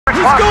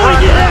is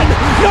going in.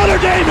 Notre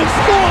Dame has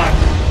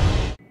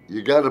scored.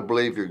 You got to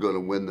believe you're going to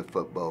win the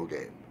football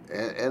game.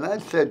 And I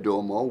said to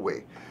them all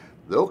week,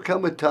 there'll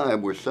come a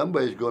time where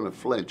somebody's going to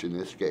flinch in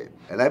this game.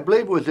 And I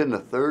believe it was in the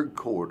third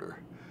quarter.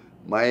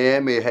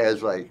 Miami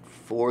has like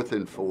 4th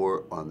and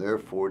 4 on their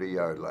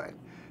 40-yard line.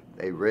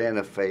 They ran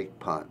a fake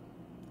punt,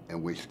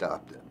 and we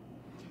stopped it.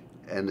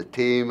 And the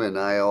team and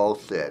I all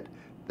said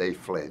they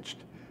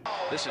flinched.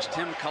 This is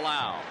Tim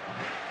Kalau.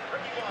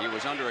 He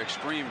was under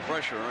extreme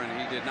pressure,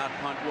 and he did not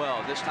punt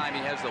well. This time he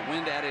has the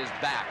wind at his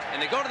back.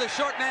 And they go to the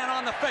short man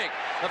on the fake.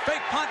 The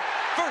fake punt,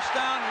 first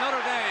down,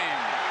 Notre Dame.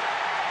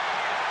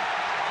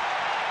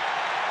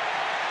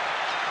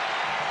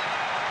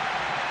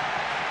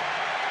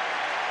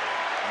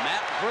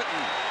 Matt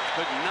Britton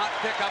could not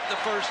pick up the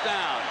first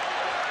down.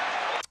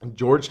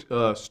 George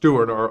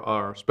Stewart,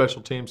 our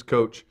special teams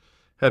coach,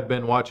 had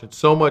been watching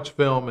so much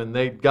film, and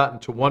they'd gotten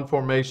to one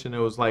formation. It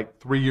was like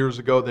 3 years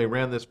ago. They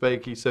ran this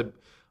fake. He said,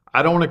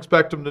 I don't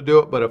expect them to do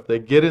it, but if they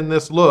get in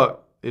this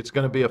look, it's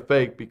going to be a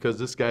fake because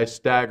this guy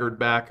staggered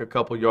back a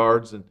couple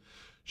yards, and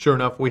sure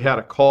enough, we had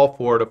a call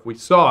for it. If we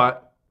saw it,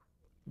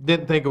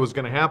 didn't think it was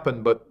going to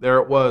happen, but there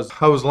it was.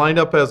 I was lined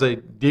up as a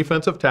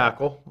defensive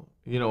tackle,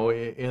 you know,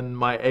 in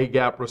my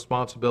A-gap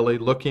responsibility,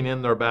 looking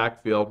in their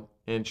backfield,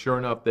 and sure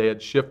enough, they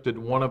had shifted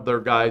one of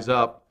their guys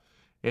up,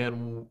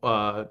 and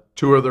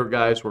 2 of their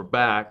guys were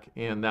back,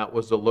 and that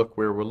was the look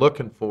we were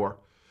looking for.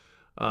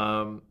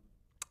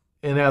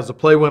 And as the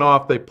play went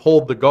off, they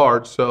pulled the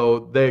guard,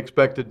 so they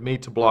expected me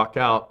to block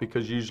out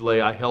because usually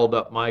I held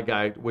up my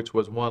guy, which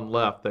was one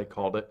left, they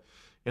called it,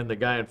 and the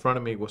guy in front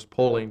of me was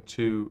pulling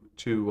to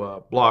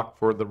block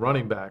for the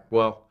running back.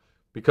 Well,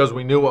 because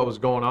we knew what was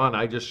going on,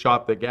 I just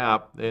shot the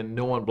gap, and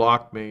no one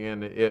blocked me,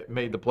 and it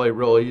made the play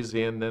real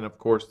easy. And then, of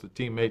course, the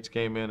teammates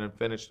came in and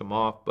finished them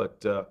off.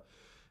 But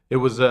it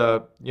was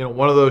you know,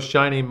 one of those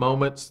shining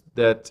moments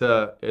that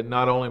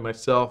not only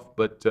myself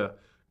but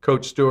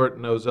Coach Stewart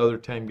and those other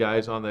 10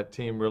 guys on that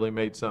team really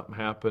made something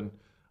happen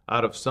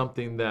out of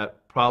something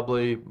that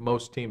probably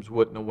most teams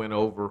wouldn't have went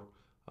over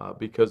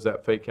because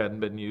that fake hadn't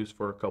been used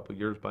for a couple of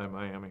years by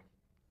Miami.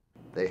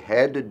 They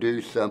had to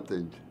do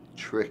something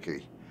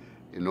tricky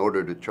in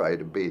order to try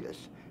to beat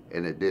us,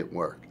 and it didn't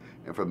work.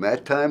 And from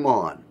that time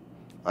on,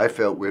 I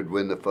felt we'd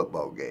win the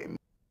football game.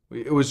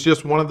 It was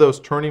just one of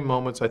those turning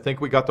moments. I think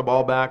we got the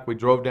ball back, we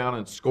drove down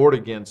and scored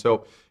again,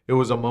 so it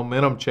was a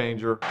momentum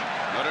changer.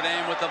 Notre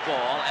Dame with the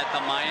ball at the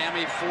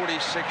Miami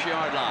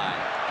 46-yard line.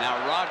 Now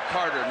Rod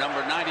Carter,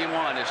 number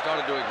 91, has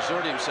started to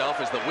exert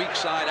himself as the weak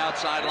side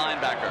outside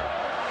linebacker.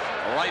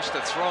 Rice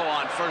to throw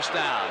on first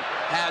down.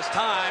 Has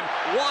time.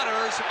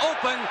 Waters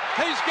open.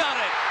 He's got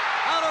it.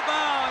 Out of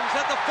bounds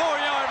at the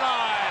 4-yard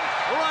line.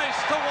 Rice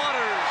to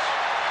Waters.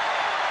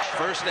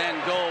 First and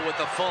goal with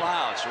the full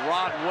house.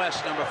 Rod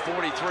West, number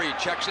 43,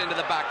 checks into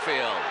the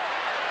backfield.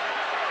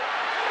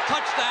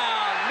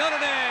 Touchdown, Notre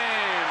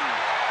Dame.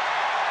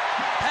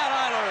 Pat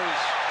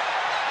Eilers.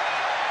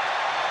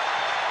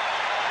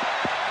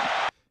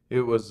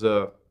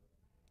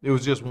 It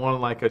was just one,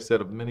 like I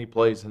said, of many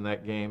plays in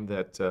that game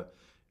that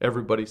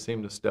everybody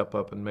seemed to step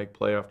up and make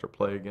play after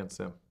play against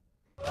them.